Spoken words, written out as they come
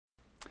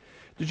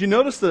Did you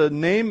notice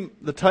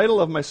the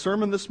title of my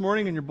sermon this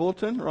morning in your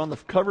bulletin, or on the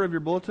cover of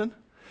your bulletin?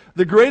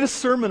 The greatest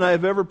sermon I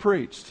have ever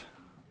preached.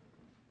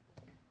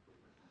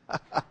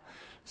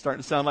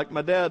 Starting to sound like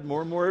my dad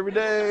more and more every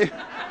day.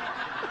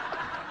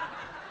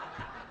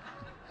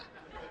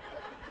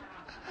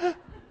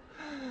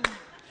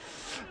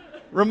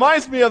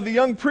 Reminds me of the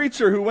young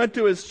preacher who went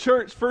to his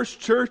first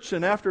church,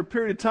 and after a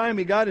period of time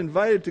he got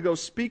invited to go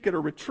speak at a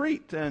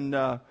retreat. And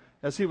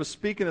as he was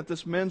speaking at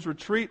this men's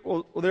retreat,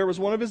 there was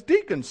one of his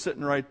deacons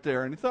sitting right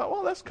there. And he thought,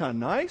 well, that's kind of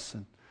nice.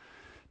 And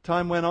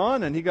time went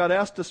on, and he got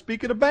asked to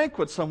speak at a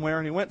banquet somewhere.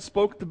 And he went and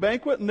spoke at the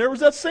banquet, and there was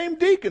that same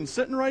deacon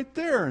sitting right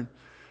there. And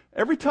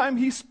every time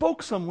he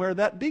spoke somewhere,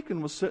 that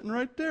deacon was sitting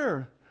right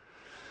there.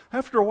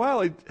 After a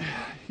while,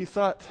 he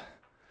thought,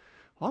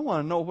 well, I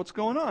want to know what's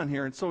going on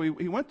here. And so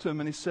he went to him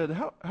and he said,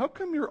 how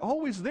come you're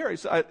always there? He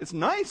said, it's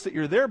nice that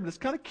you're there, but it's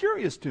kind of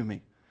curious to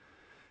me.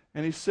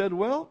 And he said,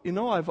 well, you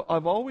know,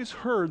 I've always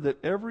heard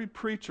that every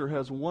preacher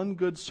has one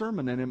good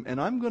sermon in him,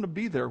 and I'm going to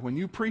be there when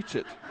you preach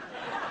it.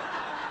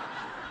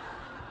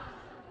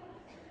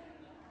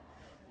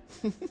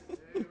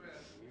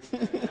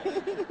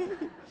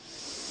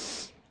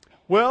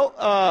 Well,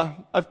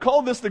 I've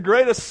called this the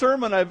greatest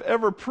sermon I've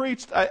ever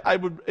preached.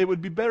 It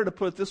would be better to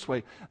put it this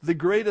way: the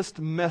greatest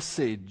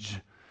message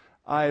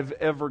I've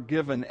ever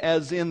given,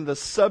 as in the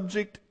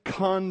subject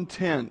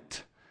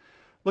content.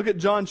 Look at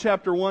John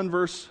chapter 1,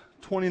 verse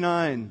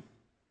 29.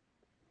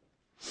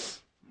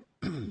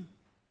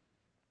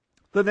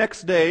 The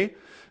next day,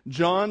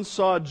 John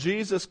saw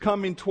Jesus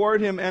coming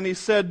toward him, and he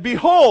said,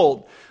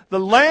 "Behold, the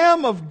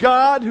Lamb of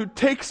God who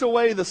takes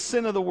away the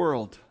sin of the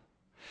world.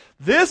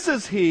 This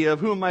is he of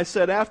whom I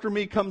said, after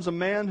me comes a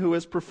man who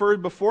is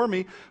preferred before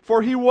me,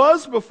 for he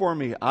was before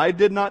me. I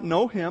did not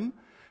know him,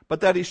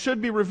 but that he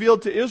should be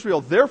revealed to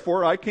Israel.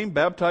 Therefore I came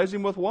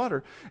baptizing with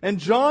water. And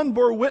John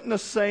bore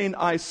witness, saying,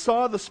 I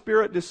saw the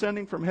Spirit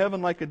descending from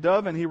heaven like a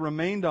dove, and he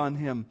remained on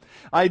him.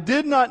 I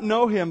did not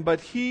know him, but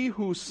he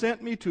who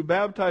sent me to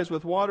baptize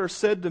with water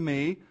said to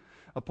me,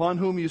 upon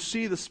whom you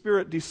see the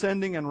Spirit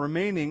descending and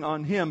remaining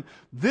on him,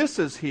 this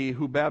is he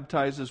who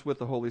baptizes with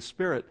the Holy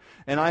Spirit.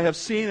 And I have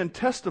seen and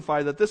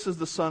testify that this is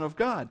the Son of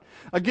God."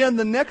 Again,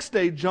 the next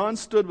day, John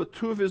stood with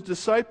two of his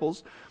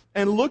disciples,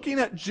 and looking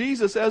at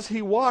Jesus as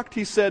he walked,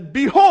 he said,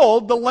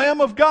 "Behold, the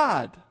Lamb of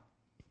God."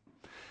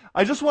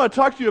 I just want to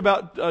talk to you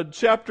about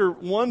chapter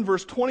 1,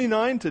 verse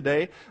 29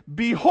 today.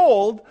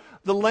 Behold,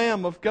 the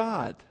Lamb of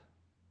God.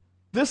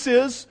 This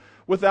is,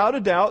 without a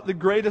doubt, the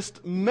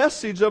greatest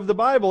message of the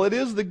Bible. It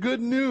is the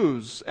good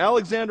news.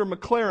 Alexander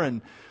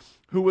Maclaren,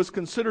 who was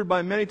considered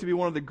by many to be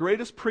one of the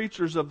greatest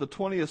preachers of the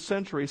 20th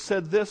century,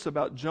 said this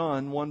about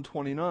John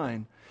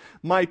 1:29.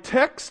 "My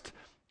text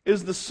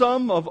is the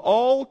sum of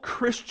all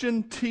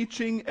Christian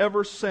teaching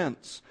ever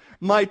since.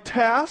 My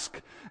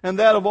task, and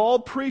that of all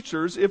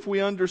preachers, if we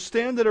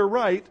understand it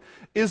aright,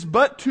 is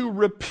but to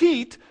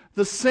repeat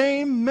the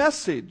same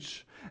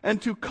message,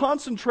 and to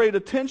concentrate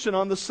attention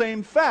on the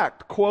same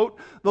fact," quote,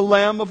 "the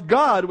Lamb of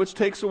God which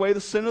takes away the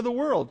sin of the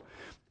world.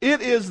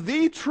 It is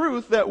the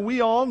truth that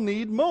we all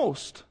need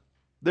most.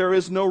 There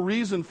is no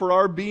reason for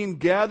our being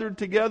gathered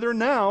together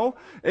now,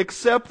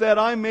 except that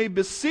I may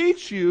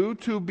beseech you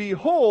to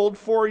behold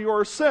for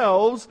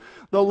yourselves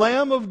the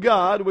Lamb of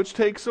God which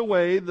takes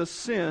away the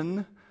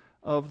sin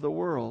of the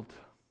world."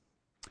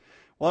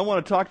 Well, I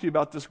want to talk to you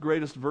about this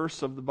greatest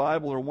verse of the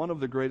Bible, or one of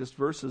the greatest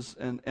verses,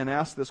 and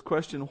ask this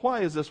question: why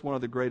is this one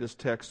of the greatest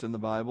texts in the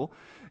Bible?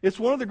 It's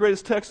one of the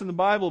greatest texts in the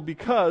Bible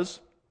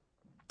because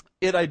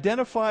it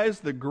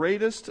identifies the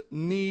greatest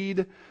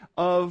need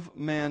of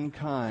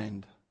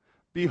mankind.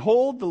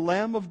 Behold the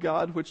Lamb of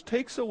God which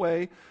takes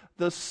away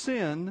the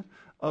sin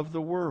of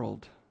the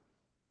world.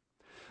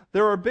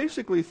 There are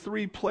basically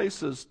three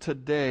places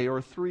today,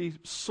 or three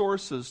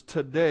sources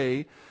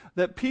today,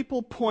 that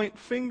people point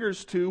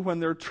fingers to when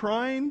they're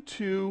trying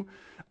to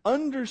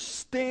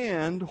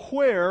understand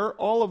where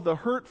all of the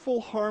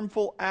hurtful,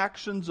 harmful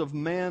actions of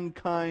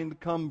mankind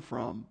come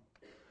from.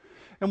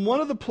 And one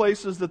of the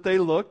places that they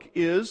look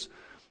is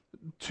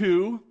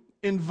to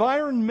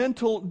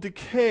environmental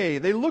decay.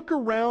 They look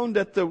around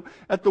at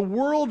the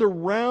world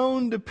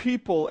around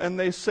people, and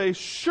they say,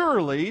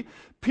 surely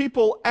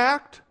people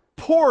act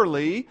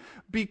poorly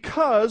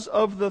because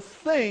of the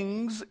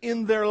things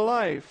in their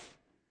life.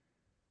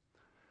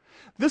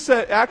 This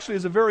actually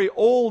is a very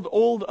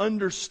old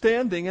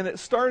understanding, and it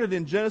started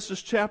in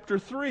Genesis chapter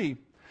 3.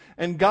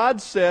 And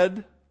God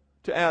said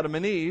to Adam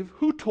and Eve,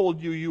 "Who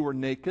told you you were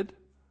naked?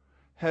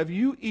 Have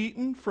you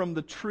eaten from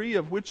the tree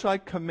of which I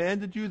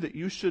commanded you that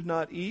you should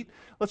not eat?"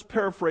 Let's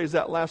paraphrase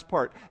that last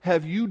part.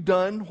 Have you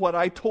done what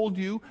I told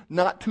you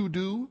not to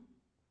do?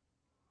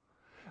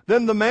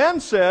 Then the man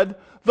said,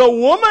 "The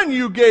woman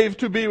you gave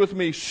to be with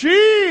me,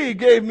 she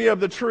gave me of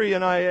the tree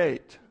and I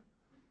ate."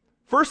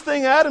 First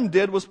thing Adam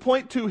did was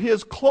point to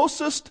his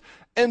closest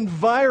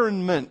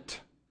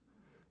environment.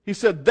 He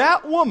said,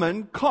 "That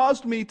woman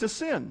caused me to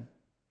sin."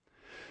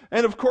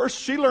 And of course,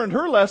 she learned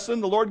her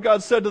lesson. The Lord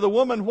God said to the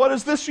woman, "What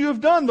is this you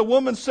have done?" The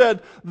woman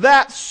said,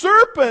 "That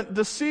serpent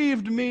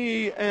deceived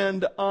me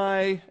and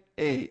I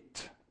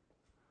ate."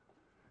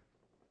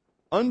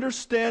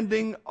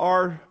 understanding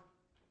our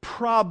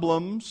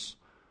problems,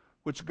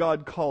 which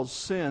God calls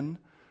sin,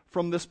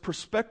 from this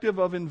perspective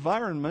of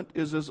environment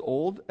is as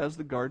old as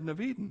the Garden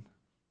of Eden.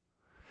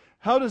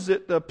 How does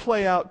it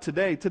play out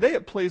today? Today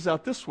it plays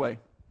out this way.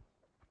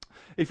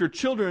 If your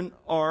children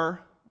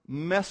are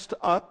messed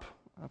up,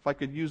 if I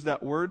could use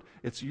that word,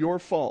 it's your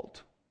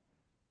fault.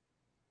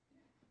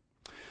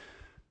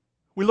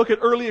 We look at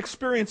early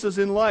experiences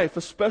in life,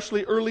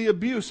 especially early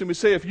abuse, and we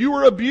say, if you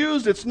were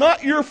abused, it's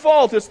not your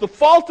fault. It's the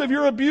fault of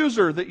your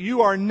abuser that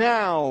you are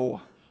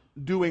now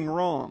doing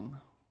wrong.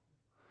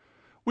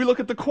 We look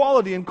at the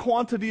quality and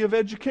quantity of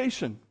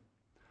education.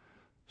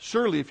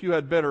 Surely if you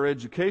had better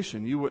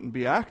education, you wouldn't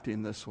be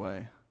acting this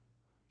way.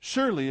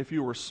 Surely if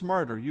you were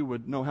smarter, you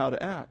would know how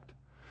to act.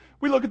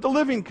 We look at the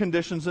living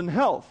conditions and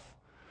health.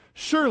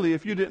 Surely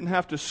if you didn't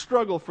have to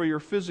struggle for your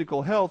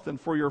physical health and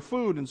for your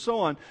food and so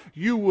on,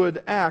 you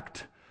would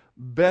act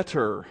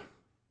better.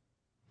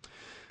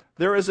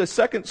 There is a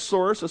second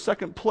source, a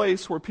second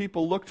place where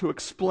people look to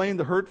explain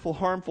the hurtful,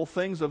 harmful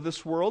things of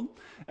this world,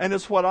 and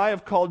it's what I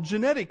have called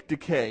genetic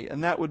decay,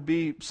 and that would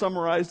be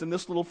summarized in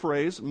this little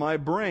phrase: my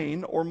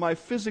brain or my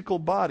physical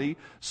body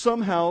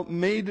somehow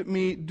made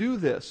me do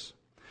this.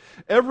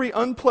 Every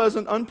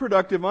unpleasant,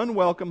 unproductive,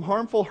 unwelcome,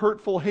 harmful,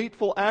 hurtful,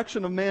 hateful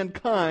action of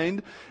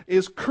mankind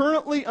is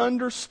currently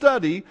under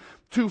study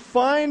to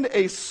find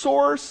a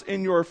source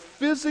in your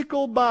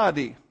physical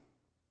body.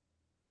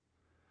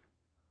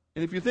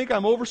 And if you think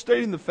I'm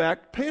overstating the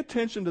fact, pay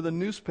attention to the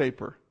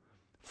newspaper.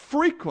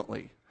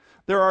 Frequently,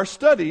 there are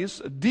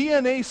studies,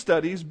 DNA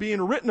studies,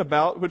 being written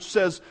about which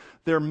says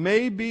there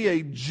may be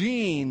a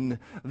gene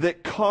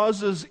that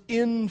causes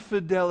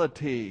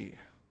infidelity.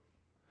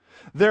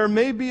 There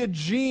may be a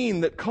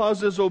gene that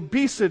causes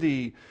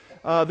obesity.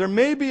 There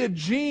may be a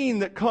gene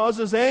that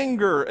causes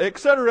anger,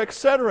 etc.,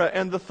 etc.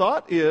 And the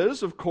thought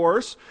is, of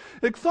course,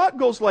 the thought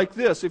goes like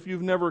this, if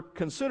you've never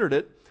considered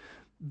it.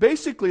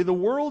 Basically, the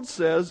world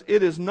says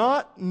it is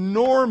not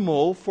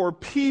normal for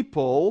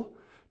people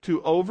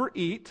to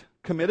overeat,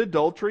 commit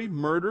adultery,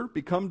 murder,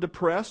 become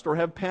depressed, or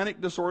have panic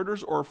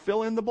disorders, or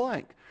fill in the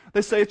blank.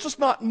 They say it's just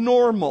not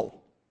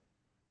normal.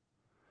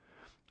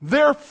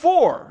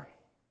 Therefore,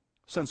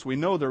 since we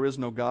know there is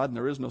no God and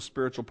there is no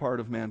spiritual part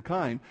of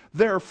mankind,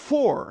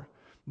 therefore,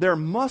 there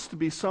must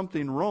be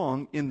something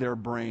wrong in their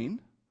brain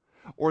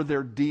or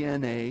their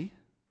DNA.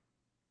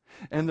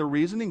 And the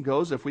reasoning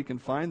goes, if we can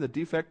find the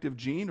defective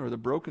gene or the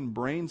broken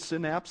brain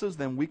synapses,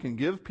 then we can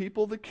give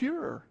people the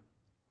cure.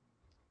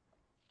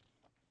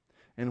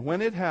 And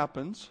when it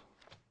happens,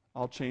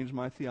 I'll change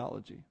my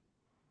theology.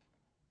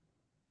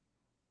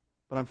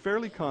 But I'm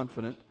fairly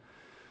confident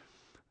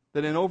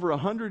that in over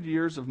 100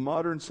 years of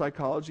modern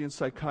psychology and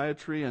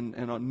psychiatry and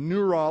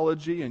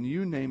neurology and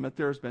you name it,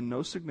 there has been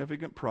no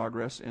significant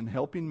progress in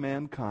helping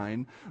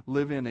mankind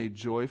live in a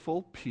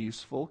joyful,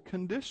 peaceful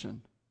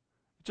condition.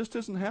 It just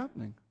isn't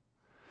happening.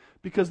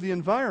 Because the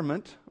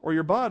environment or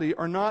your body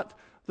are not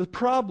the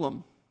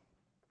problem.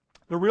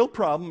 The real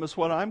problem is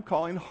what I'm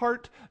calling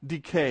heart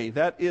decay.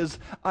 That is,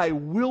 I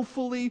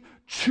willfully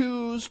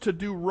choose to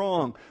do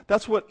wrong.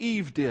 That's what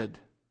Eve did.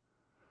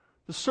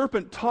 The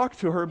serpent talked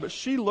to her, but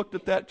she looked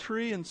at that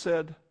tree and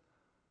said,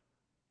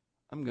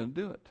 I'm going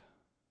to do it.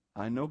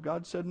 I know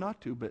God said not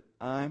to, but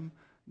I'm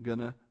going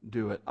to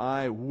do it.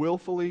 I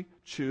willfully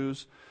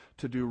choose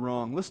to do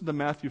wrong. Listen to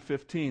Matthew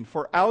 15.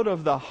 For out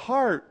of the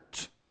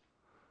heart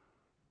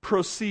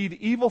proceed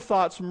evil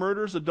thoughts,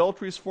 murders,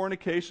 adulteries,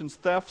 fornications,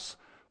 thefts,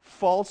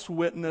 false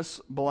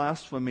witness,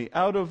 blasphemy.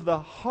 Out of the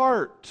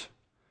heart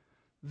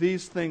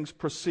these things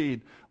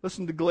proceed.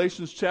 Listen to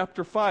Galatians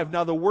chapter 5.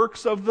 Now the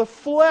works of the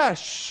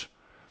flesh,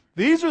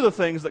 these are the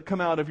things that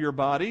come out of your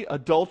body: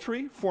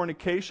 adultery,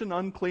 fornication,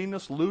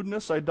 uncleanness,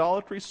 lewdness,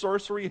 idolatry,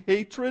 sorcery,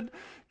 hatred,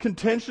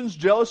 contentions,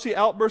 jealousy,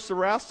 outbursts of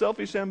wrath,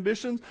 selfish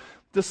ambitions,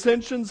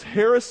 dissensions,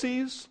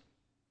 heresies,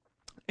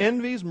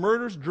 envies,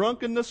 murders,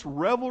 drunkenness,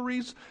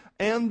 revelries,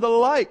 and the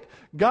like.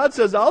 God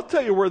says, I'll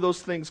tell you where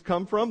those things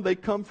come from. They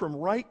come from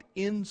right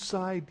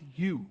inside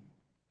you.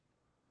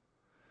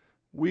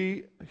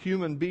 We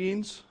human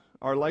beings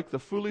are like the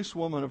foolish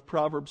woman of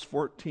Proverbs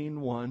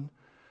 14:1,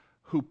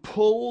 who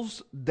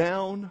pulls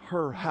down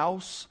her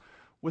house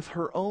with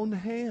her own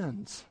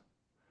hands.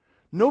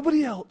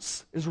 Nobody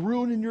else is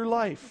ruining your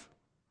life.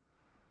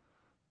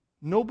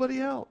 Nobody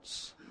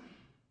else.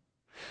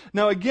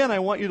 Now again, I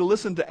want you to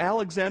listen to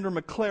Alexander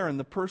McLaren,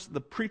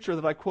 the preacher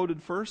that I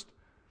quoted first.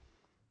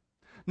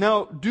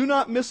 Now, do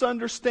not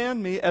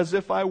misunderstand me as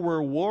if I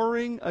were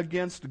warring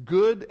against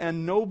good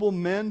and noble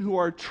men who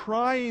are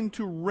trying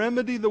to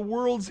remedy the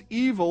world's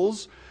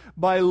evils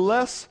by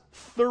less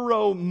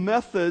thorough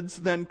methods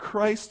than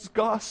Christ's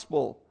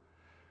gospel.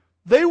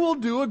 They will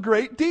do a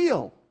great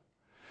deal.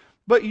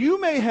 But you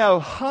may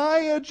have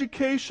high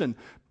education,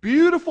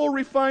 beautiful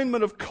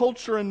refinement of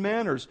culture and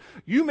manners.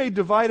 You may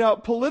divide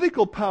out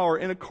political power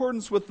in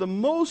accordance with the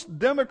most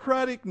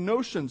democratic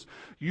notions.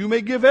 You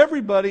may give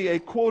everybody a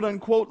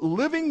quote-unquote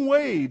living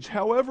wage,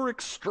 however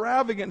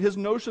extravagant his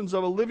notions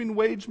of a living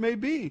wage may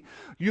be.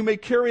 You may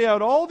carry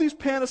out all these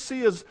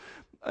panaceas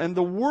and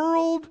the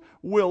world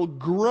will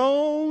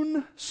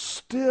groan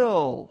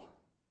still,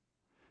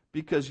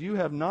 because you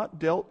have not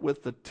dealt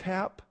with the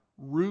tap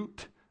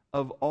root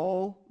of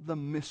all the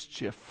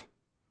mischief.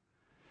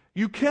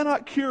 You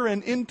cannot cure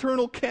an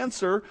internal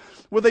cancer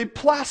with a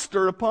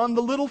plaster upon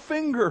the little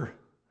finger.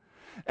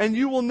 And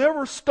you will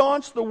never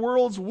staunch the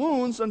world's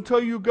wounds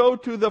until you go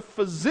to the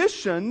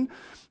physician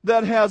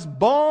that has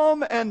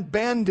balm and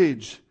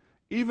bandage,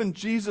 even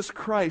Jesus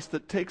Christ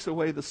that takes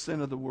away the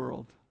sin of the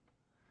world.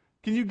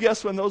 Can you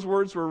guess when those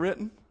words were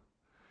written?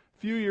 A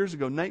few years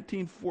ago,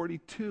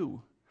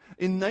 1942.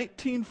 In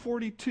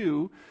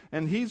 1942,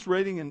 and he's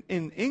writing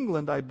in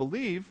England, I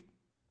believe,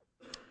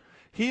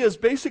 he is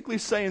basically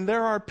saying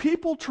there are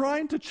people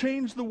trying to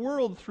change the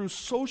world through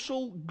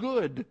social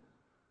good.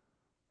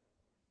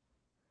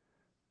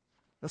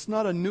 That's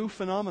not a new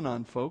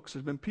phenomenon, folks.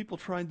 There's been people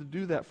trying to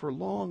do that for a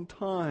long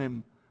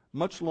time,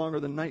 much longer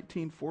than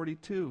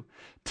 1942.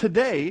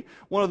 Today,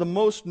 one of the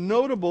most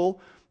notable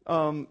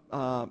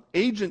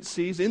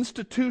agencies,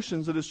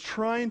 institutions that is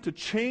trying to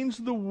change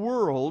the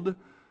world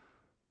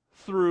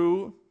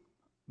through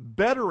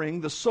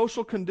bettering the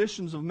social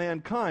conditions of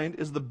mankind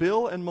is the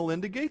Bill and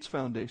Melinda Gates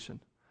Foundation.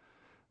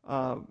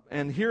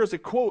 And here is a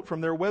quote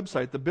from their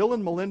website. The Bill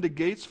and Melinda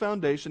Gates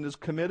Foundation is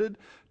committed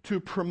to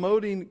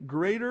promoting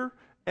greater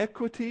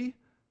equity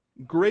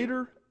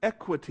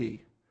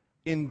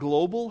in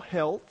global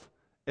health,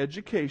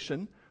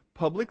 education,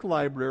 public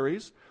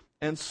libraries,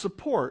 and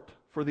support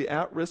for the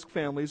at-risk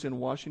families in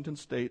Washington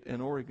State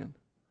and Oregon.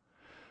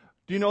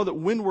 Do you know that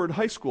Windward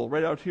High School,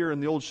 right out here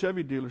in the old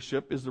Chevy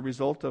dealership, is the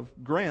result of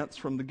grants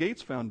from the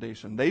Gates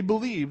Foundation? They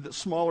believe that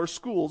smaller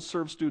schools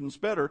serve students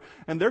better,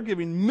 and they're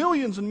giving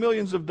millions and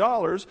millions of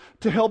dollars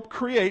to help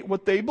create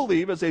what they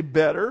believe is a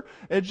better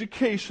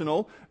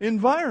educational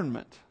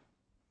environment.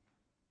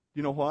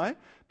 You know why?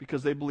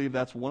 Because they believe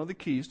that's one of the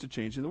keys to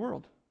changing the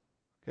world.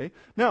 Okay?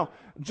 Now,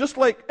 just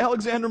like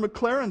Alexander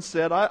McLaren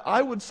said,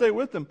 I would say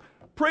with them,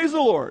 praise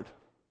the Lord.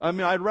 I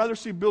mean, I'd rather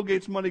see Bill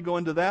Gates' money go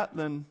into that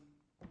than,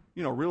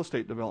 real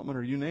estate development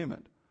or you name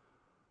it.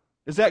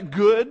 Is that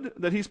good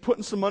that he's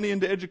putting some money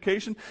into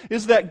education?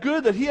 Is that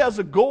good that he has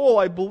a goal,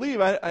 I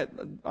believe,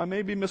 I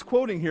may be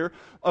misquoting here,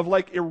 of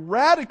like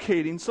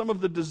eradicating some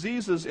of the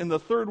diseases in the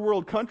third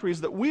world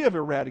countries that we have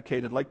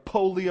eradicated, like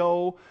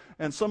polio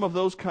and some of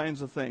those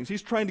kinds of things.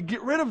 He's trying to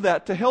get rid of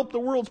that to help the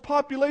world's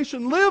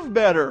population live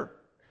better.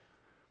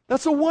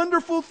 That's a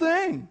wonderful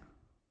thing.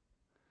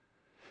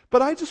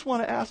 But I just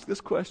want to ask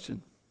this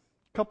question,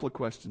 a couple of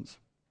questions.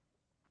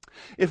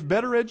 If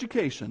better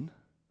education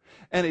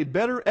and a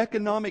better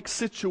economic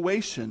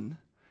situation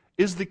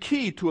is the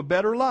key to a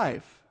better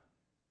life,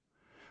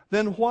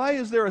 then why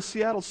is there a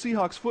Seattle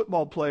Seahawks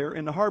football player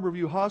in the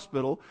Harborview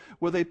Hospital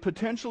with a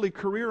potentially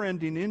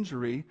career-ending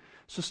injury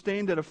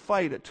sustained at a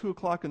fight at 2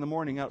 o'clock in the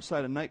morning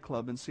outside a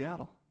nightclub in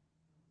Seattle?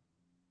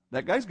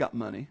 That guy's got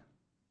money.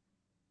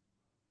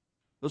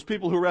 Those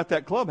people who were at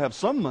that club have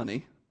some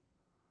money.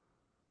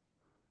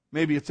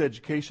 Maybe it's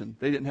education.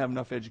 They didn't have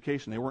enough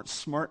education. They weren't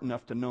smart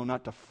enough to know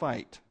not to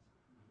fight.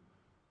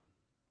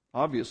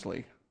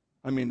 Obviously.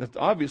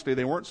 Obviously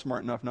they weren't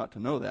smart enough not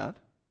to know that.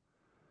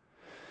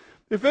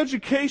 If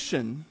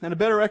education and a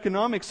better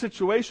economic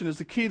situation is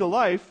the key to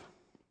life,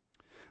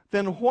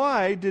 then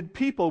why did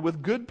people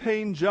with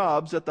good-paying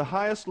jobs at the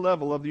highest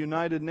level of the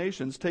United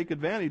Nations take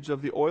advantage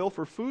of the Oil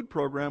for Food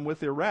program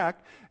with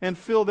Iraq and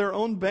fill their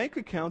own bank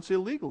accounts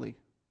illegally?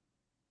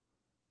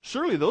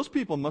 Surely those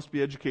people must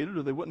be educated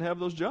or they wouldn't have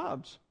those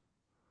jobs.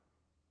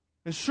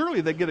 And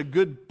surely they get a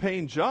good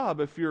paying job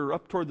if you're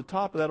up toward the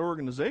top of that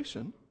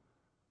organization.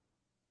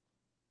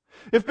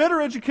 If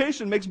better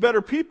education makes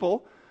better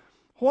people,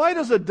 why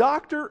does a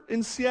doctor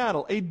in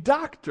Seattle, a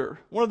doctor,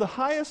 one of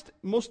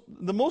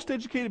the most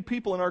educated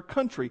people in our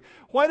country,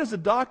 why does a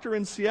doctor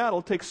in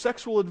Seattle take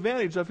sexual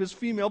advantage of his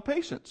female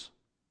patients?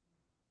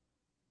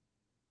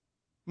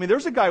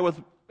 There's a guy with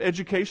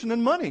education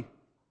and money.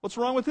 What's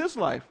wrong with his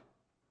life?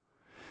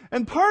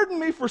 And pardon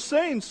me for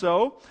saying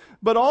so,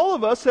 but all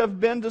of us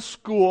have been to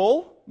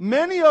school.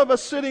 Many of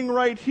us sitting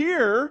right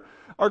here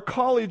are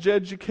college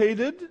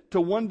educated to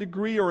one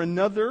degree or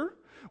another.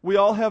 We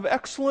all have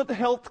excellent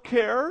health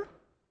care.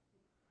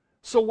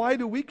 So why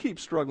do we keep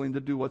struggling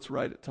to do what's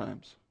right at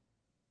times?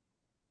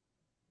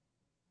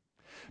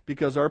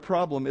 Because our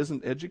problem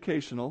isn't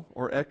educational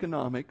or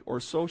economic or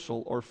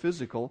social or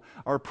physical.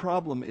 Our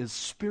problem is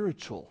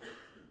spiritual.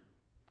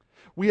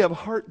 We have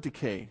heart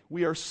decay.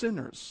 We are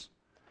sinners.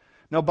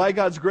 Now, by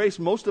God's grace,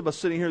 most of us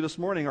sitting here this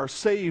morning are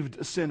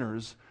saved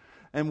sinners,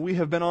 and we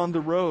have been on the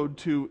road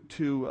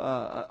to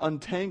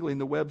untangling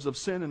the webs of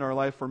sin in our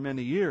life for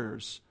many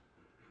years.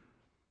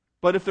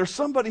 But if there's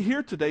somebody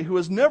here today who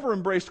has never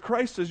embraced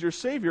Christ as your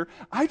Savior,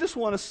 I just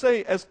want to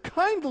say as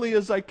kindly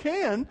as I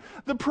can,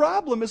 the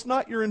problem is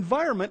not your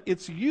environment,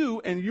 it's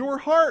you and your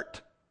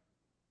heart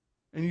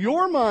and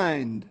your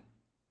mind.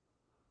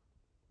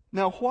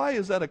 Now, why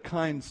is that a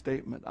kind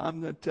statement? I'm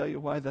going to tell you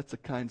why that's a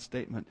kind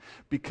statement.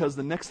 Because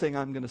the next thing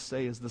I'm going to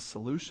say is the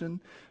solution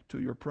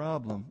to your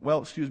problem.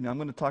 I'm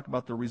going to talk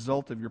about the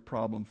result of your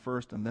problem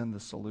first and then the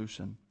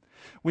solution.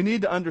 We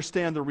need to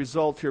understand the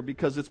result here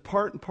because it's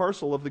part and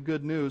parcel of the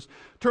good news.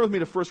 Turn with me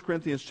to 1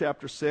 Corinthians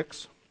chapter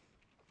 6.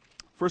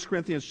 1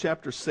 Corinthians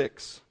chapter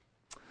 6.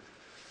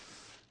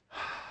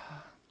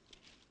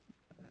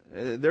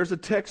 There's a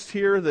text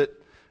here that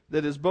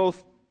is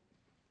both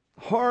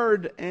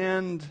hard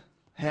and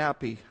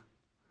happy.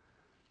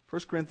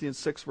 1 Corinthians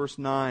 6 verse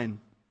 9.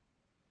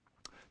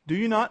 Do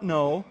you not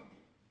know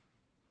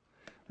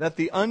that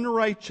the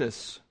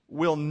unrighteous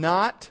will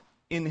not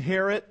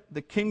inherit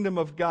the kingdom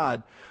of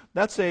God?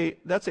 That's a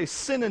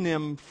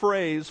synonym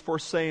phrase for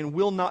saying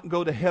will not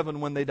go to heaven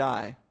when they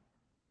die.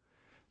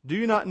 Do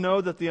you not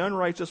know that the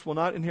unrighteous will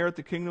not inherit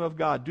the kingdom of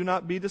God? Do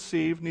not be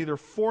deceived, neither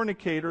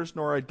fornicators,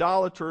 nor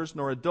idolaters,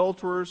 nor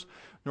adulterers,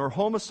 nor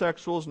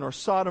homosexuals, nor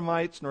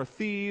sodomites, nor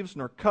thieves,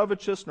 nor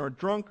covetous, nor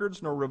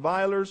drunkards, nor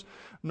revilers,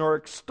 nor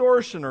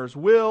extortioners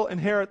will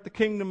inherit the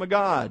kingdom of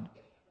God.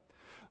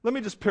 Let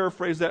me just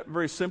paraphrase that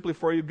very simply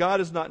for you.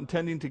 God is not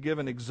intending to give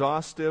an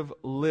exhaustive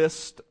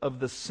list of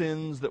the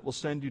sins that will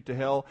send you to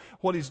hell.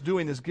 What He's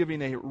doing is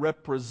giving a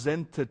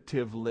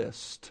representative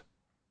list.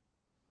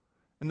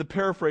 And the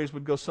paraphrase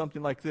would go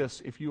something like this: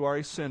 if you are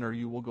a sinner,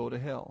 you will go to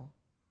hell.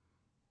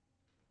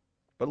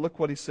 But look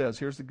what he says.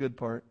 Here's the good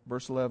part.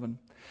 Verse 11.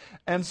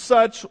 And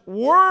such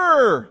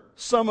were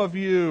some of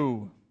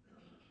you.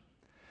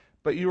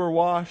 But you were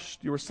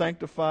washed, you were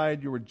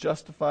sanctified, you were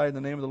justified in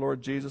the name of the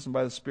Lord Jesus and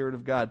by the Spirit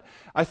of God.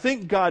 I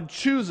think God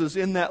chooses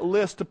in that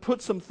list to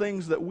put some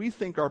things that we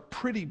think are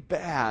pretty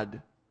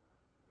bad,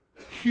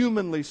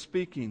 humanly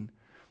speaking,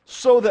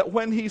 so that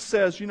when he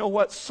says, you know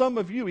what, some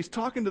of you, he's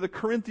talking to the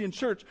Corinthian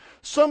church,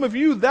 some of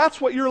you,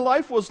 that's what your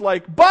life was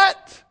like,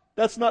 but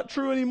that's not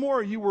true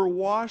anymore. You were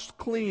washed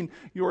clean.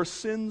 Your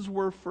sins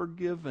were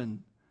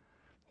forgiven.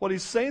 What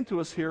he's saying to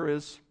us here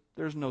is,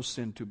 there's no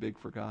sin too big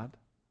for God.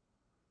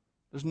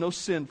 There's no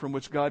sin from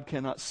which God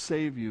cannot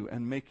save you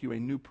and make you a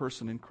new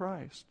person in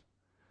Christ.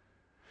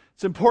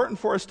 It's important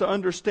for us to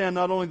understand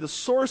not only the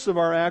source of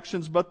our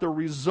actions, but the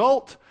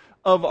result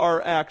of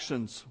our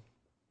actions.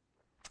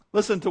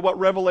 Listen to what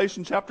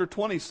Revelation chapter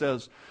 20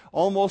 says,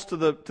 almost to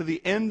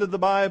the end of the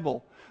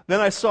Bible. Then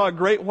I saw a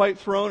great white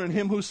throne, and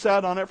him who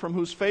sat on it, from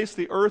whose face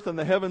the earth and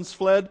the heavens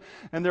fled,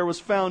 and there was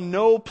found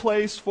no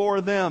place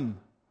for them.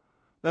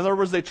 In other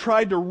words, they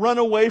tried to run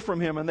away from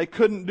him, and they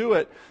couldn't do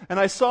it. And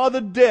I saw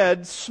the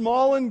dead,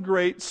 small and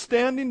great,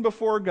 standing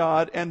before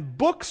God, and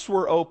books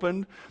were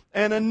opened,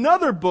 and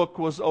another book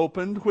was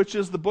opened, which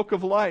is the book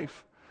of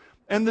life.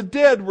 And the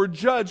dead were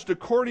judged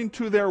according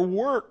to their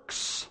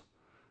works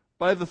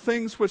by the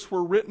things which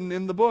were written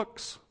in the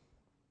books.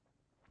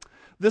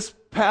 This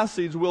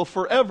passage will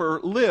forever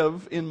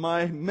live in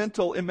my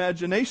mental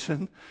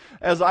imagination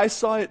as I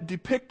saw it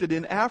depicted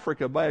in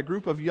Africa by a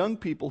group of young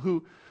people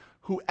who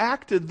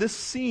acted this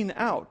scene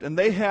out. And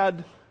they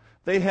had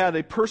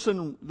a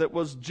person that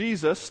was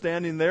Jesus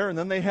standing there, and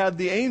then they had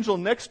the angel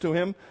next to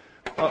him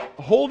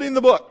holding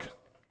the book,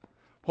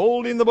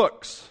 holding the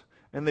books.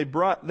 And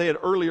they had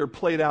earlier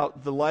played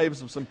out the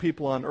lives of some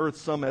people on earth,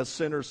 some as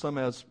sinners, some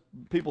as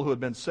people who had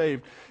been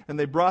saved. And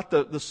they brought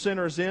the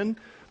sinners in,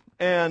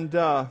 and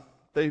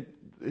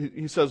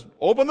he says,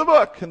 open the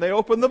book. And they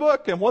opened the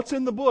book. And what's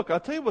in the book? I'll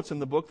tell you what's in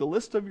the book, the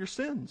list of your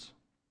sins.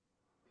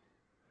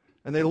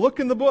 And they look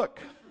in the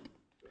book.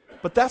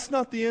 But that's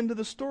not the end of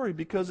the story,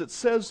 because it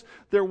says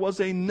there was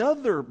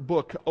another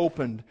book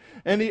opened.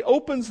 And he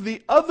opens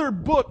the other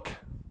book.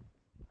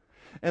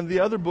 And the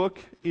other book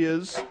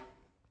is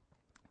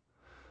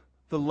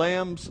the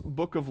Lamb's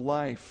Book of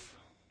Life.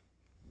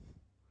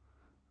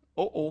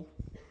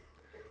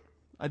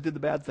 I did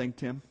the bad thing,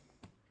 Tim.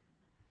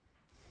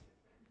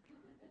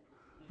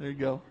 There you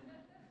go.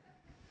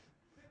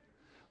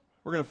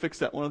 We're going to fix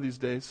that one of these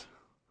days.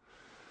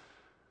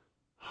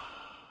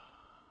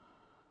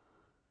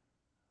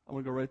 I'm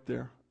going to go right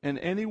there. And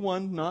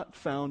anyone not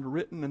found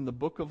written in the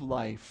book of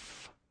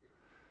life.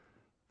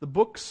 The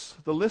books,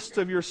 the list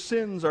of your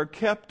sins are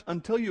kept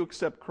until you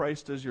accept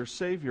Christ as your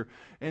Savior.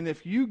 And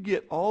if you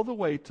get all the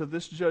way to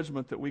this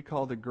judgment that we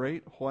call the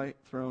Great White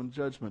Throne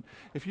Judgment,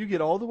 if you get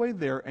all the way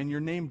there and your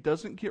name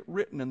doesn't get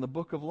written in the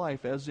book of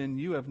life, as in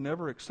you have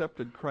never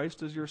accepted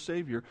Christ as your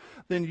Savior,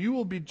 then you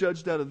will be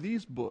judged out of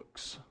these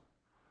books.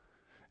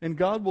 And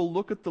God will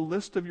look at the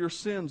list of your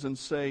sins and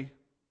say,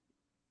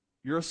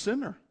 you're a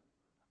sinner.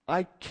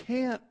 I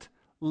can't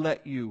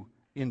let you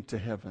into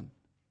heaven.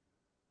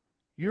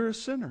 You're a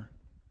sinner.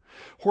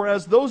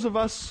 Whereas those of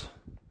us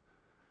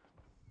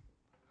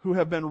who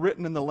have been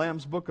written in the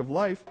Lamb's Book of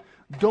Life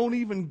don't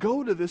even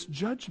go to this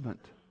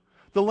judgment.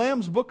 The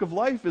Lamb's Book of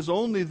Life is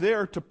only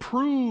there to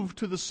prove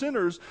to the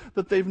sinners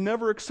that they've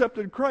never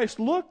accepted Christ.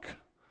 Look,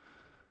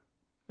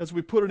 as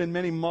we put it in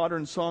many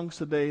modern songs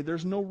today,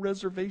 there's no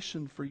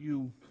reservation for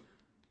you.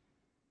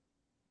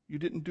 You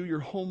didn't do your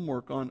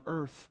homework on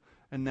earth,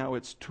 and now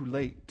it's too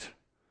late.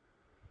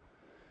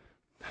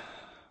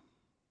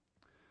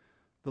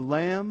 The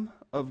Lamb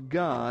of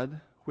God,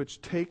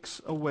 which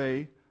takes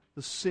away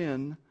the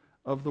sin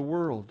of the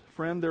world.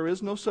 Friend, there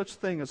is no such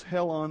thing as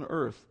hell on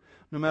earth,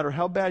 No matter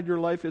how bad your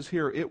life is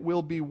here, it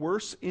will be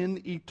worse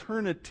in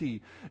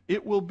eternity.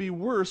 It will be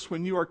worse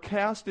when you are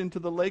cast into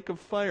the lake of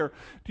fire.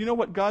 Do you know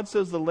what God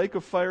says the lake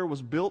of fire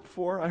was built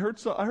for? I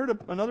heard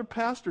another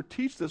pastor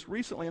teach this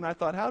recently, and I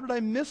thought, how did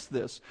I miss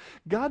this?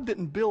 God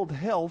didn't build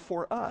hell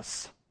for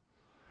us.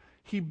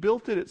 He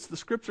built it. The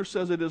Scripture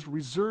says it is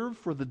reserved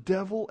for the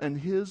devil and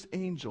his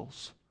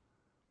angels.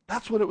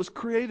 That's what it was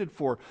created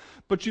for.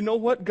 But you know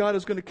what? God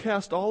is going to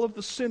cast all of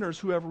the sinners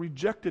who have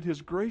rejected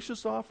His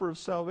gracious offer of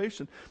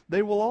salvation.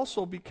 They will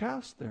also be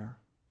cast there.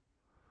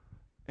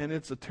 And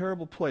it's a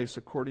terrible place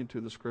according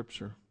to the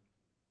Scripture.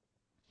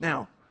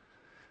 Now,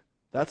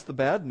 that's the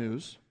bad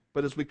news.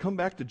 But as we come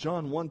back to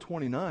John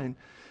 1:29,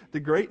 the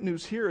great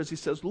news here is He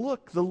says,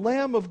 look, the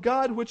Lamb of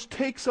God which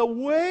takes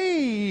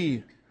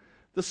away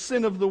the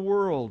sin of the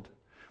world.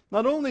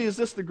 Not only is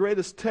this the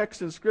greatest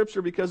text in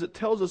Scripture because it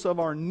tells us of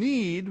our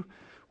need,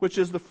 which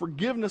is the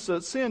forgiveness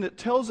of sin, it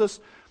tells us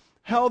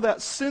how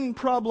that sin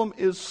problem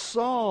is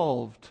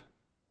solved.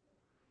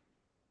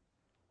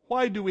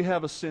 Why do we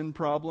have a sin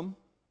problem?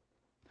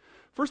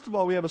 First of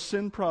all, we have a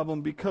sin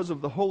problem because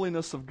of the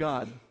holiness of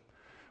God.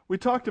 We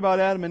talked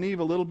about Adam and Eve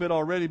a little bit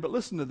already, but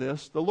listen to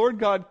this. The Lord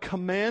God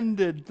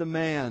commanded the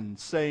man,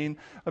 saying,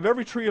 of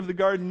every tree of the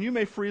garden you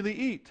may freely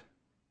eat,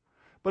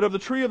 but of the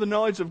tree of the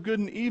knowledge of good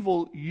and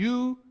evil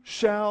you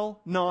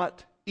shall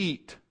not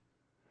eat.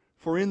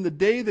 For in the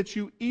day that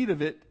you eat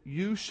of it,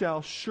 you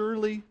shall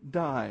surely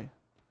die.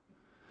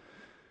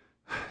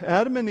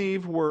 Adam and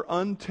Eve were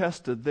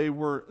untested. They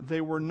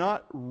were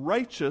not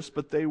righteous,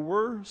 but they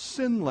were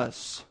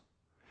sinless.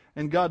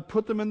 And God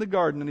put them in the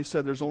garden, and He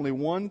said, there's only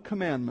one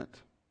commandment.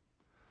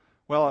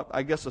 Well,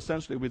 I guess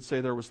essentially we'd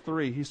say there was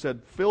three. He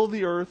said, fill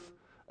the earth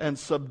and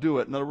subdue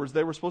it. In other words,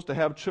 they were supposed to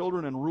have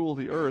children and rule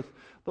the earth.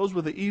 Those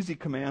were the easy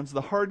commands.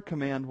 The hard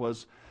command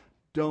was,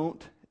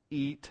 don't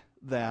eat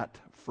that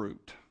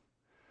fruit.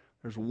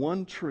 There's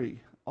one tree.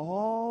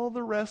 All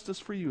the rest is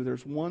for you.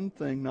 There's one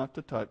thing not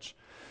to touch.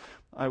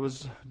 I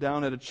was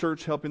down at a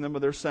church helping them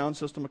with their sound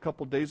system a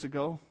couple days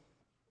ago.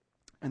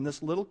 And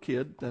this little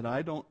kid that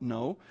I don't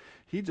know,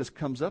 he just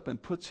comes up and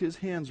puts his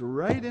hands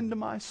right into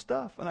my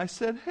stuff. And I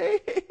said,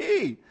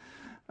 hey.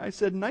 I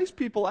said, nice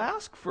people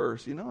ask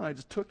first. And I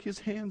just took his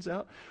hands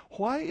out.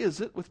 Why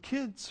is it with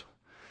kids?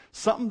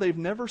 Something they've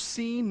never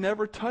seen,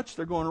 never touched,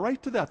 they're going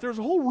right to that. There's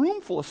a whole room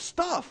full of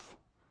stuff.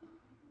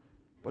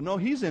 But no,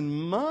 he's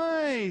in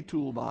my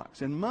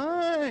toolbox, in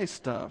my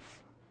stuff.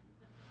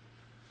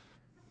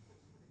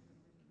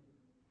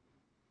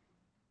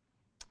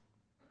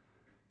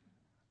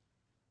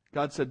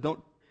 God said,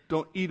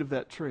 don't eat of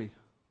that tree.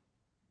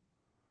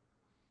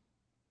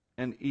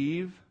 And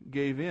Eve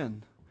gave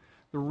in.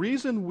 The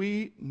reason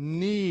we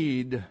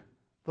need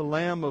the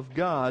Lamb of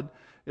God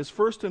is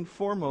first and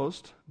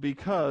foremost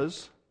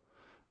because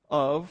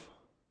of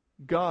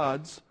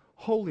God's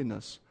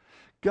holiness.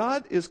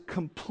 God is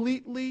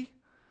completely,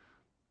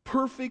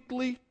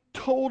 perfectly,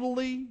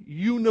 totally,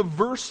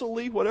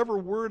 universally, whatever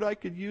word I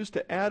could use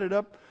to add it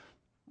up,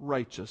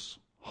 righteous,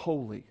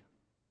 holy.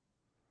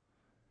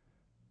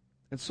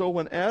 And so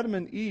when Adam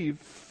and Eve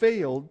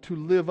failed to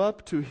live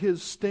up to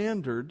His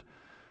standard,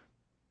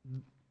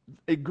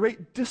 a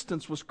great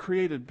distance was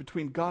created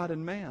between God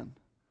and man.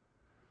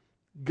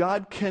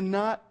 God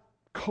cannot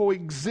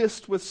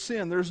coexist with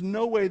sin. There's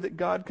no way that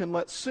God can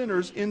let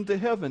sinners into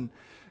heaven.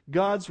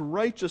 God's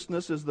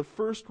righteousness is the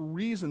first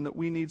reason that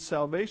we need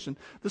salvation.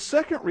 The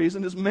second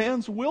reason is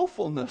man's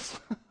willfulness.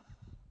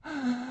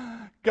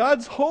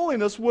 God's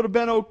holiness would have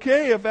been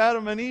okay if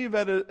Adam and Eve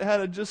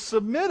had just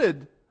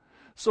submitted.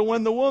 So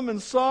when the woman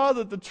saw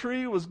that the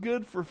tree was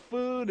good for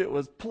food, it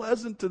was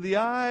pleasant to the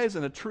eyes,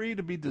 and a tree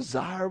to be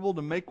desirable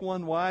to make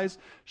one wise,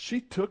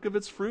 she took of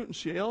its fruit, and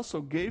she also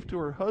gave to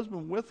her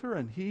husband with her,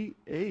 and he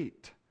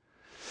ate.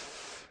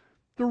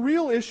 The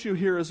real issue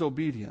here is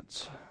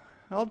obedience.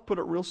 I'll put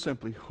it real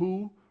simply.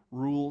 Who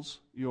rules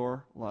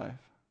your life?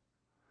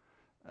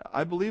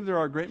 I believe there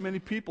are a great many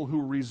people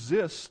who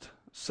resist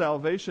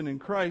salvation in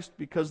Christ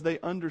because they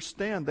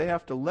understand they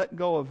have to let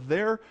go of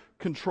their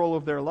control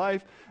of their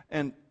life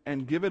and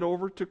give it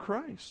over to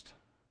Christ.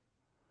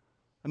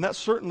 And that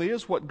certainly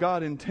is what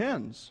God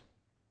intends.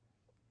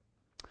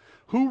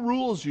 Who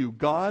rules you,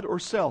 God or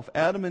self?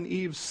 Adam and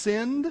Eve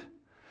sinned,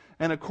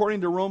 and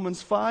according to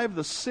Romans 5,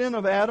 the sin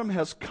of Adam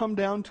has come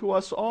down to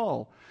us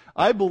all.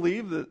 I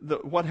believe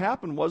that what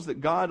happened was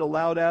that God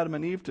allowed Adam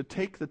and Eve to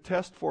take the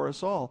test for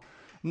us all.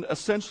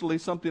 Essentially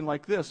something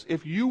like this.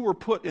 If you were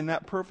put in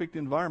that perfect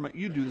environment,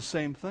 you'd do the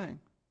same thing.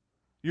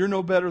 You're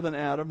no better than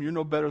Adam. You're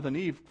no better than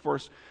Eve. Of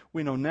course,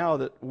 we know now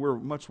that we're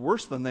much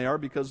worse than they are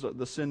because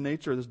the sin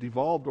nature has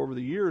devolved over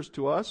the years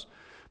to us.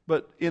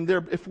 But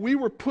if we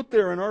were put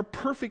there in our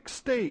perfect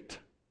state,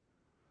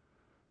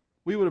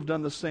 we would have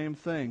done the same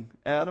thing.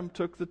 Adam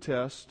took the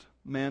test.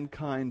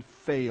 Mankind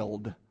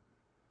failed.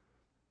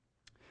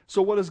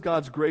 So what is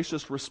God's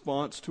gracious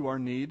response to our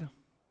need?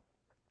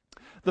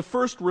 The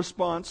first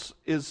response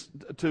is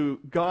to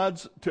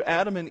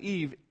Adam and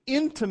Eve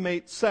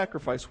intimate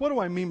sacrifice. What do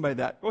I mean by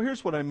that? Well,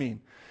 here's what I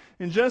mean.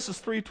 In Genesis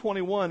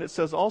 3:21, it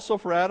says, "Also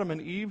for Adam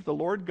and Eve, the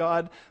Lord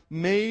God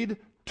made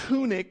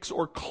tunics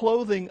or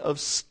clothing of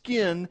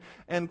skin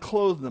and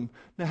clothed them."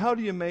 Now, how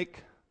do you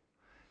make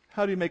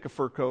a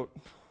fur coat?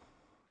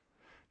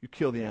 You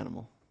kill the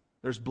animal.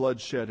 There's blood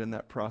shed in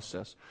that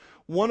process.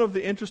 One of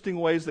the interesting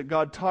ways that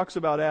God talks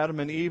about Adam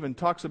and Eve and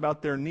talks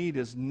about their need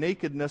is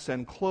nakedness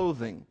and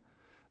clothing.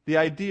 The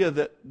idea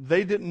that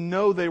they didn't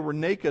know they were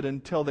naked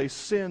until they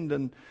sinned,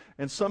 and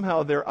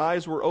somehow their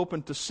eyes were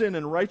opened to sin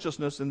and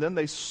righteousness, and then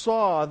they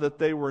saw that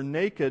they were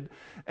naked,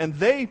 and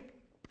they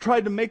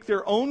tried to make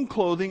their own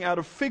clothing out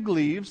of fig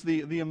leaves,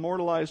 the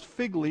immortalized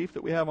fig leaf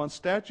that we have on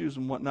statues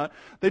and whatnot.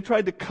 They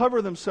tried to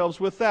cover themselves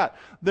with that.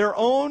 Their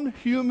own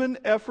human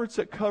efforts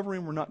at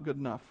covering were not good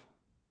enough.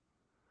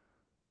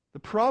 The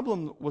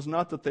problem was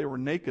not that they were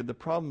naked. The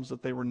problem is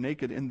that they were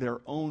naked in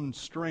their own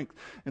strength.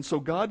 And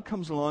so God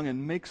comes along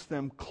and makes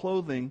them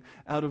clothing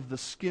out of the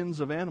skins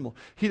of animal.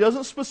 He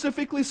doesn't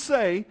specifically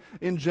say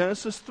in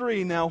Genesis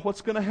 3, now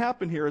what's going to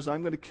happen here is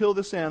I'm going to kill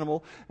this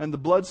animal and the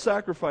blood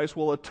sacrifice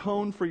will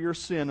atone for your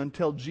sin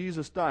until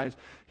Jesus dies.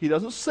 He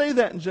doesn't say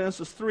that in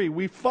Genesis 3.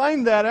 We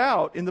find that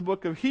out in the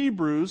book of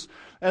Hebrews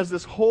as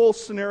this whole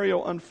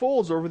scenario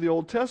unfolds over the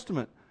Old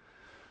Testament.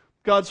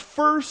 God's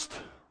first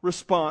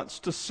response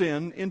to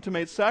sin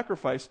intimates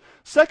sacrifice.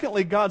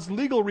 Secondly, God's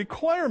legal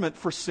requirement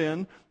for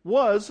sin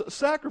was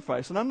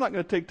sacrifice. And I'm not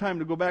going to take time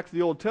to go back to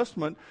the Old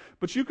Testament,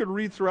 but you could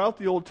read throughout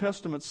the Old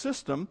Testament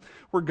system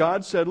where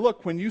God said,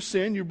 look, when you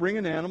sin, you bring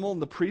an animal and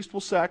the priest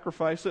will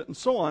sacrifice it and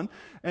so on.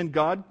 And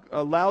God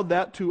allowed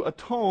that to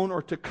atone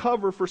or to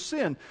cover for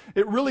sin.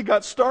 It really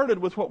got started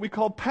with what we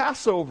call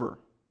Passover.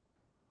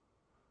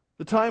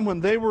 The time when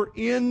they were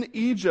in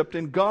Egypt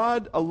and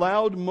God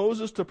allowed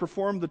Moses to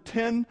perform the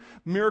 10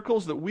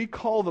 miracles that we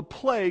call the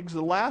plagues,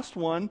 the last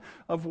one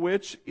of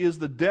which is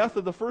the death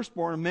of the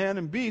firstborn, man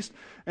and beast.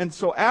 And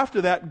so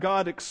after that,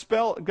 God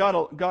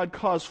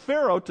caused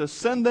Pharaoh to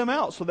send them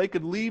out so they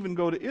could leave and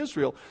go to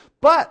Israel.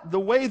 But the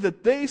way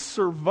that they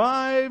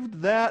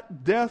survived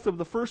that death of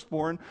the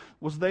firstborn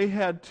was they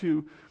had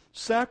to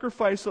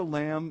sacrifice a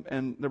lamb,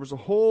 and there was a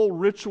whole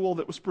ritual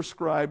that was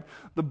prescribed.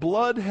 The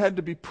blood had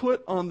to be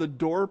put on the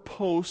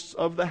doorposts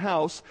of the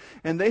house,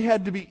 and they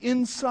had to be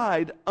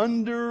inside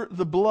under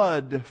the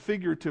blood,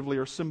 figuratively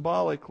or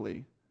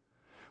symbolically.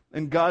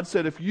 And God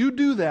said, if you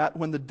do that,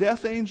 when the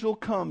death angel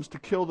comes to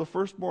kill the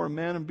firstborn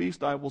man and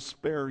beast, I will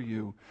spare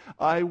you.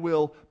 I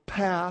will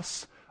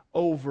pass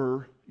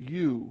over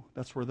you.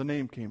 That's where the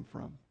name came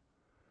from.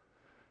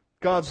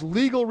 God's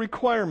legal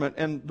requirement,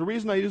 and the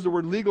reason I use the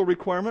word legal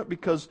requirement,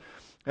 because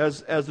as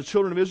the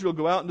children of Israel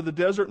go out into the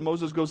desert, and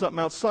Moses goes up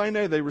Mount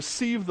Sinai, they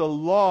receive the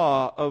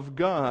law of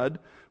God,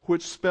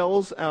 which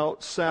spells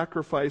out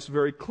sacrifice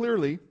very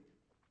clearly.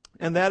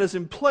 And that is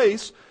in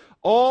place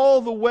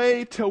all the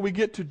way till we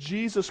get to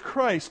Jesus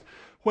Christ,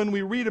 when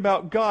we read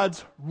about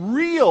God's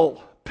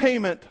real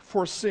payment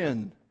for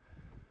sin.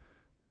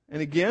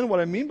 And again, what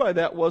I mean by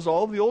that was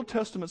all of the Old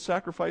Testament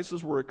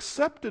sacrifices were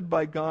accepted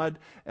by God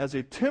as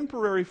a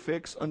temporary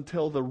fix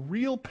until the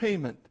real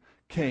payment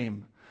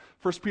came.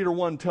 1 Peter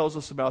 1 tells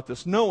us about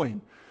this,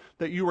 knowing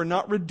that you were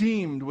not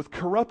redeemed with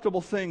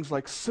corruptible things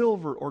like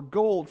silver or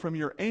gold from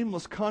your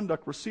aimless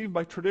conduct received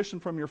by tradition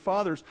from your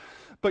fathers,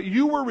 but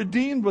you were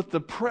redeemed with the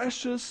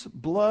precious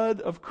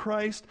blood of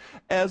Christ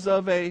as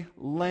of a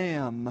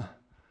lamb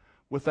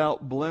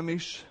without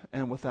blemish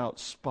and without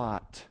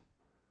spot.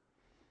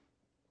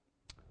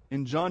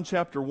 In John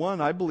chapter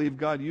 1, I believe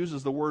God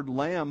uses the word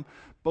lamb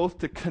both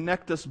to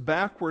connect us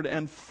backward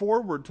and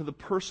forward to the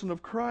person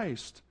of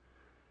Christ.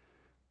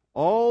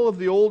 All of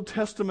the Old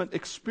Testament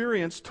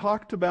experience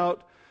talked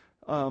about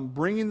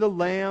bringing the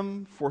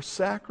lamb for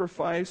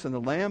sacrifice, and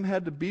the lamb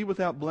had to be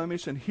without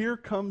blemish. And here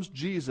comes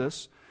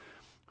Jesus,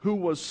 who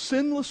was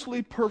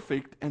sinlessly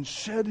perfect and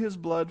shed his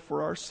blood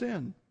for our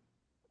sin.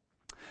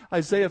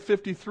 Isaiah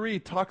 53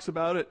 talks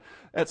about it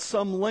at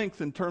some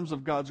length in terms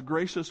of God's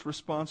gracious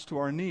response to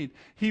our need.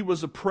 He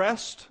was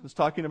oppressed, it's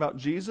talking about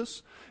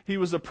Jesus. He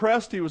was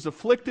oppressed, he was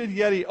afflicted,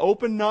 yet he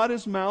opened not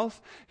his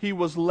mouth. He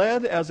was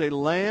led as a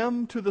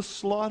lamb to the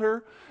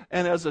slaughter,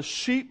 and as a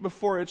sheep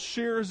before its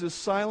shearers is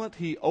silent,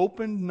 he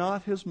opened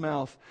not his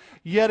mouth.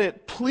 Yet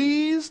it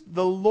pleased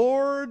the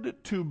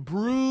Lord to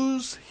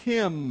bruise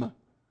him.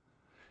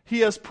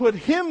 He has put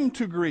him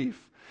to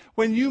grief.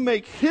 When you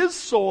make his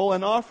soul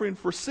an offering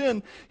for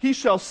sin, he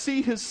shall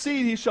see his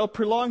seed, he shall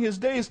prolong his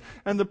days,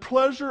 and the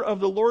pleasure of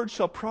the Lord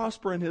shall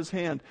prosper in his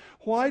hand.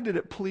 Why did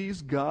it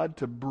please God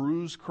to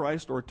bruise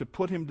Christ or to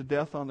put him to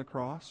death on the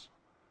cross?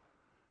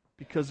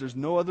 Because there's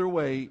no other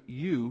way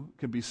you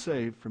can be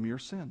saved from your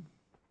sin.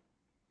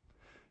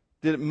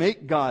 Did it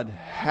make God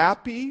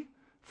happy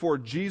for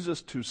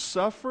Jesus to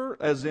suffer?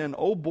 As in,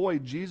 oh boy,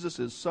 Jesus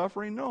is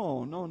suffering?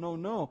 No.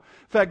 In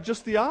fact,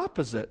 just the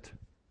opposite.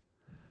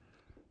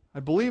 I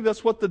believe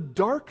that's what the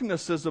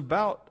darkness is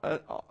about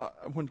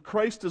when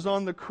Christ is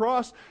on the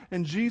cross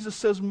and Jesus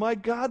says, my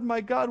God,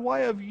 why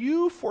have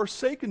you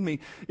forsaken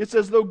me? It's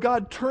as though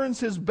God turns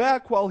his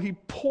back while he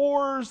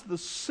pours the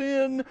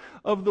sin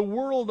of the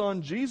world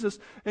on Jesus,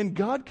 and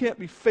God can't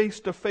be face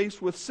to face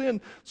with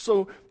sin.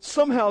 So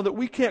somehow that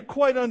we can't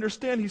quite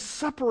understand, he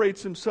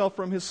separates himself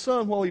from his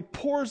Son while he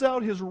pours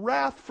out his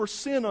wrath for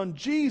sin on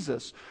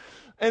Jesus.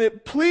 And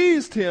it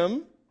pleased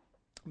him,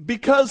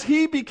 because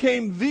he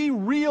became the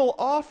real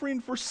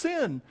offering for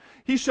sin.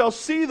 He shall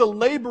see the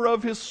labor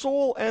of his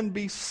soul and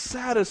be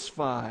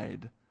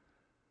satisfied.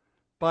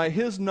 By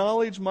his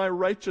knowledge my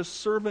righteous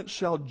servant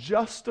shall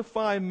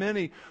justify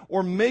many,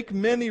 or make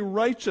many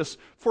righteous,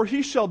 for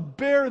he shall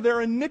bear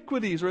their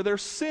iniquities or their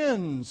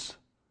sins.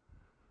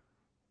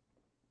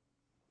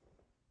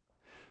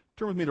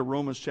 Turn with me to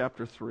Romans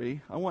chapter 3.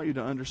 I want you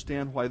to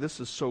understand why this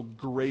is so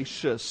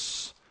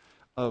gracious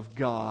of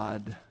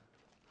God.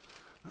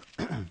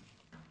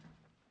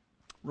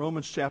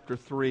 Romans chapter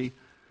 3.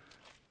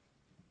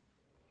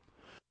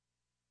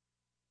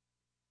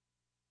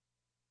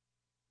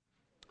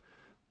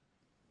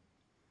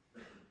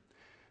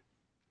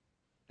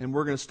 And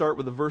we're going to start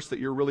with a verse that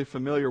you're really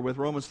familiar with,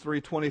 Romans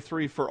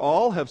 3:23. For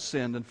all have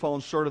sinned and fallen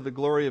short of the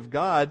glory of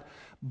God,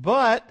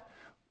 but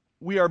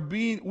we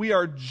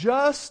are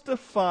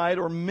justified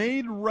or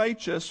made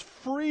righteous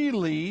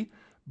freely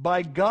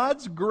by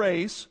God's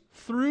grace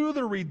through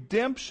the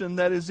redemption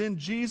that is in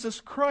Jesus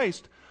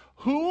Christ,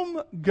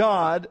 whom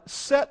God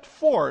set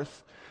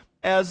forth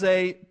as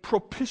a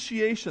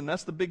propitiation.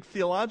 That's the big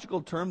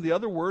theological term. The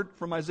other word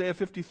from Isaiah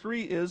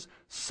 53 is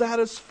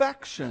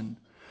satisfaction.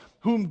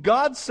 Whom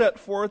God set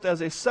forth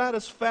as a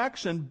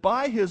satisfaction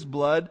by his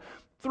blood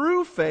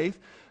through faith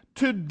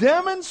to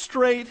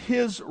demonstrate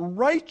his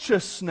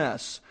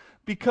righteousness.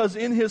 Because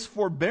in his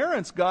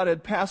forbearance God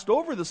had passed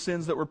over the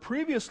sins that were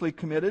previously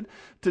committed,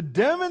 to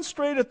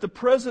demonstrate at the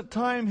present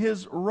time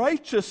his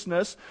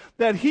righteousness,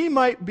 that he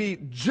might be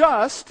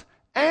just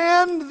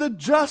and the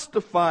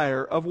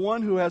justifier of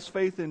one who has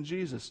faith in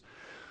Jesus.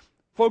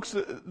 Folks,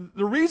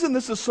 the reason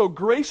this is so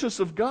gracious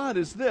of God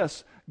is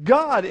this.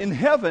 God in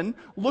heaven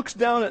looks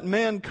down at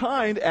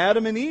mankind,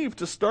 Adam and Eve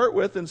to start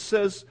with, and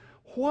says,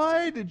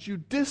 why did you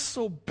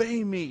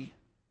disobey me?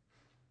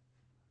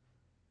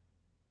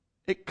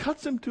 It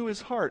cuts him to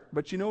his heart,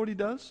 but you know what he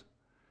does?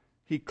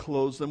 He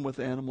clothes them with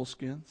animal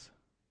skins.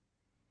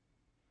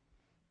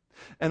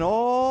 And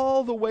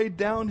all the way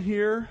down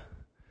here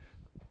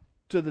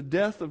to the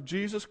death of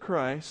Jesus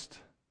Christ,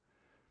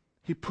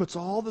 he puts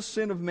all the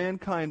sin of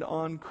mankind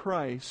on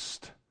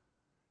Christ,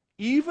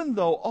 even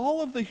though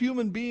all of the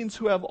human beings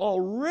who have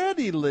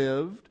already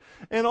lived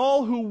and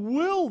all who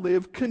will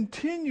live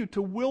continue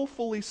to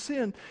willfully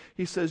sin.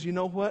 He says, you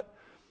know what?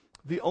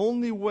 The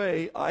only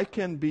way I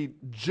can be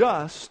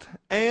just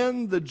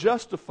and the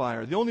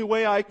justifier, the only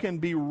way I can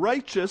be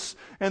righteous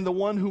and the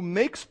one who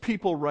makes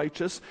people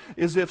righteous,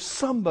 is if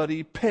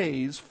somebody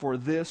pays for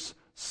this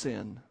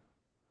sin.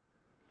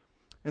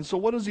 And so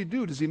what does he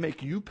do? Does he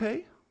make you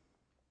pay?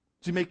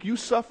 Does he make you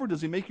suffer?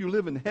 Does he make you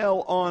live in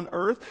hell on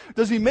earth?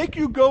 Does he make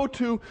you go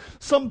to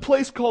some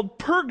place called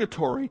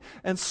purgatory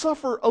and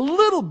suffer a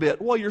little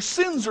bit while your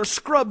sins are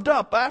scrubbed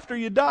up after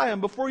you die and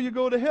before you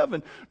go to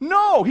heaven?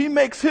 No, he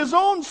makes his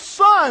own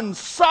Son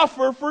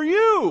suffer for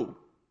you.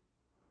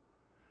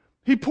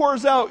 He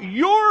pours out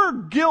your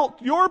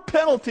guilt, your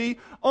penalty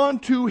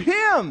onto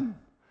him.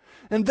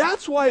 And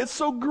that's why it's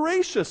so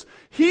gracious.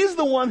 He's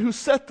the one who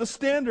set the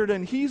standard,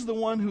 and he's the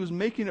one who's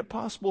making it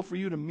possible for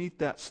you to meet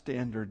that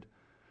standard.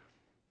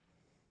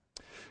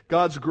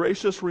 God's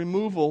gracious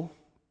removal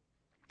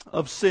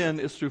of sin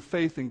is through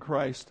faith in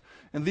Christ.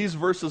 And these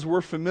verses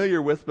we're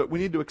familiar with, but we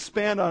need to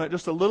expand on it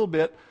just a little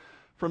bit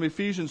from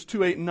Ephesians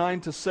 2:8 and 9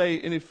 to say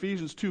in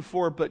Ephesians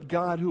 2:4, but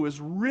God, who is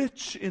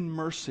rich in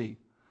mercy,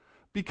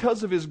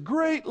 because of his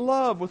great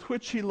love with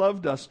which he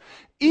loved us,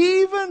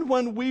 even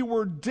when we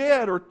were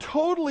dead or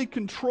totally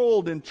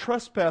controlled in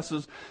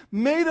trespasses,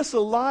 made us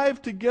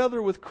alive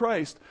together with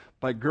Christ.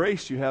 By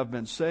grace you have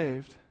been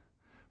saved.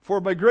 For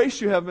by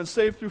grace you have been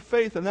saved through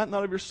faith, and that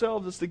not of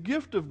yourselves. It's the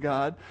gift of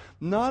God,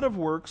 not of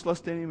works,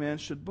 lest any man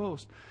should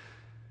boast.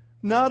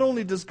 Not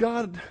only does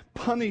God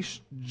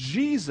punish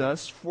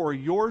Jesus for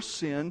your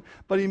sin,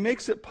 but he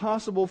makes it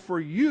possible for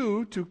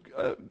you to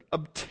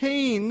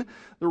obtain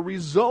the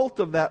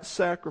result of that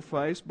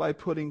sacrifice by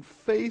putting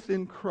faith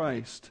in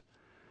Christ.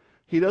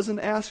 He doesn't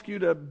ask you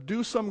to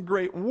do some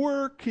great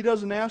work. He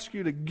doesn't ask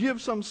you to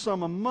give some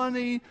sum of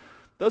money.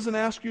 Doesn't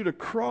ask you to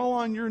crawl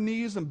on your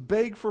knees and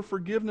beg for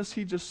forgiveness.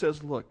 He just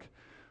says, look,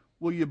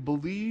 will you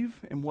believe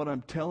in what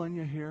I'm telling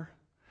you here?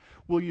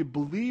 Will you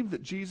believe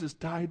that Jesus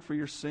died for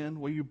your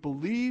sin? Will you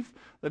believe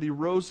that he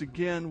rose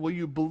again? Will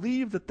you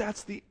believe that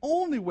that's the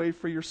only way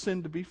for your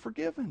sin to be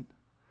forgiven?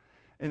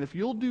 And if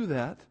you'll do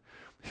that,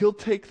 he'll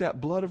take that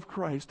blood of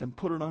Christ and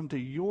put it onto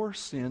your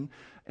sin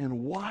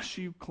and wash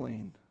you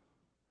clean.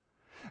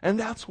 And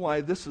that's why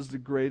this is the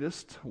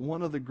greatest,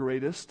 one of the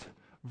greatest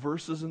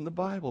verses in the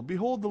Bible.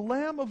 Behold, the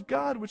Lamb of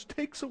God which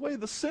takes away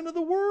the sin of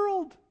the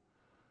world.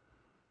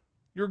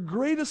 Your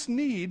greatest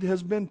need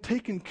has been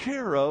taken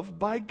care of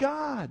by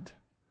God.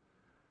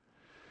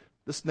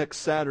 This next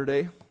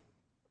Saturday,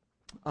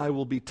 I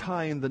will be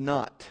tying the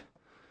knot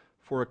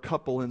for a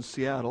couple in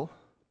Seattle.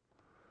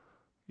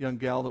 A young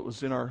gal that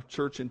was in our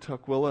church in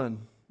Tukwila, and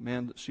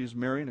man that she's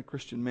marrying, a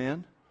Christian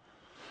man.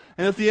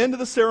 And at the end of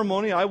the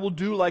ceremony, I will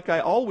do like I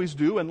always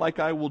do, and like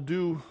I will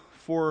do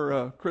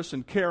for Chris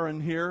and Karen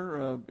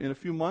here in a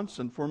few months,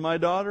 and for my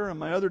daughter and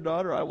my other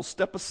daughter, I will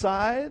step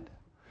aside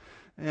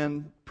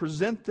and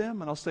present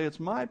them, and I'll say, it's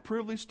my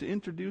privilege to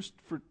introduce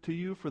to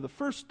you for the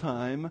first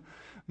time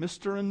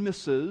Mr. and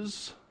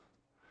Mrs.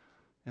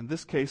 In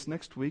this case,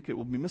 next week, it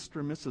will be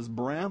Mr. and Mrs.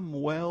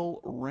 Bramwell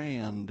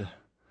Rand.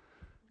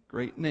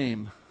 Great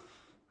name.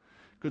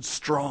 Good,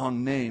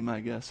 strong name,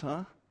 I guess,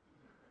 huh?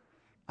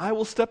 I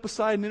will step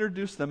aside and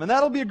introduce them, and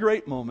that'll be a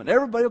great moment.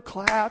 Everybody will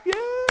clap. Yay!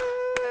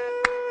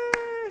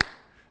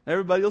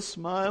 Everybody will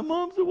smile.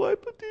 Mom's a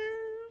wipe of tears.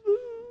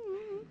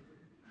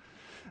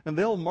 And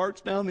they'll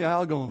march down the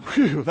aisle going,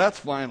 whew, that's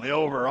finally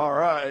over. All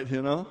right,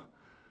 you know.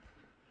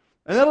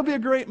 And that'll be a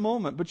great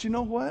moment. But you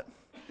know what?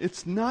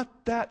 It's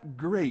not that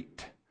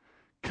great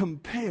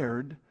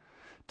compared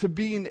to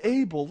being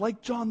able,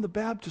 like John the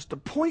Baptist, to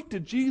point to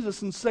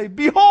Jesus and say,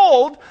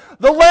 behold,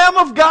 the Lamb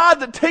of God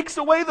that takes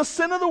away the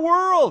sin of the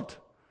world.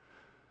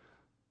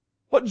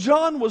 What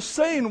John was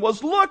saying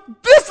was, look,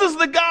 this is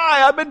the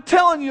guy I've been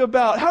telling you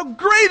about. How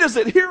great is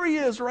it? Here he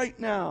is right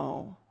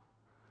now.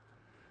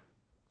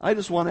 I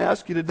just want to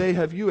ask you today,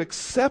 have you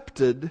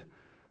accepted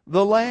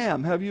the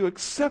Lamb? Have you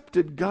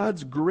accepted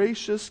God's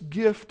gracious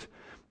gift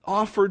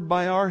offered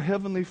by our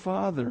Heavenly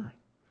Father?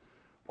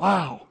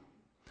 Wow.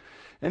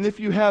 And if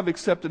you have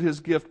accepted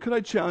His gift, could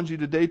I challenge you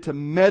today to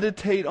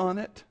meditate on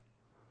it?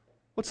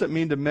 What's that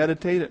mean, to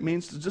meditate? It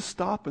means to just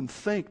stop and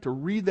think, to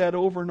read that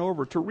over and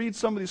over, to read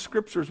some of these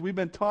scriptures we've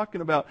been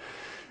talking about.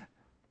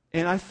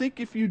 And I think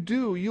if you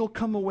do, you'll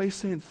come away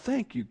saying,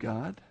 thank you,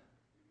 God.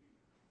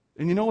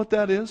 And you know what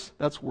that is?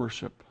 That's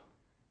worship.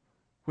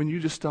 When you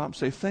just stop and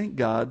say, thank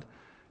God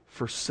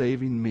for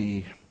saving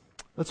me.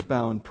 Let's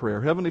bow in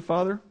prayer. Heavenly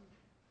Father,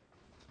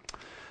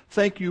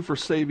 thank you for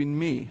saving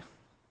me.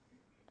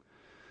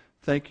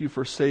 Thank you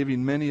for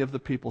saving many of the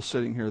people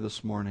sitting here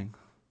this morning.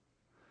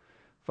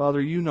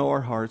 Father, you know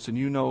our hearts, and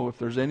you know if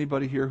there's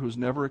anybody here who's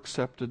never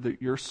accepted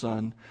your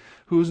Son,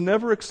 who's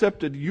never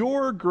accepted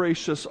your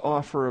gracious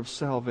offer of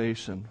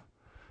salvation.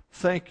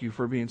 Thank you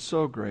for being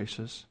so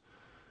gracious.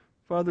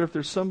 Father, if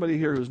there's somebody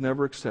here who's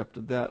never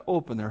accepted that,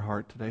 open their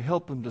heart today.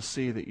 Help them to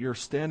see that you're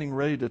standing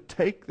ready to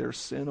take their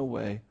sin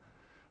away.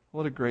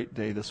 What a great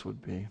day this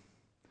would be.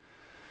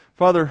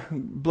 Father,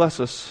 bless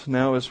us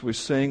now as we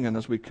sing and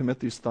as we commit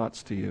these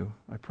thoughts to you.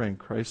 I pray in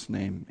Christ's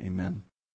name, amen.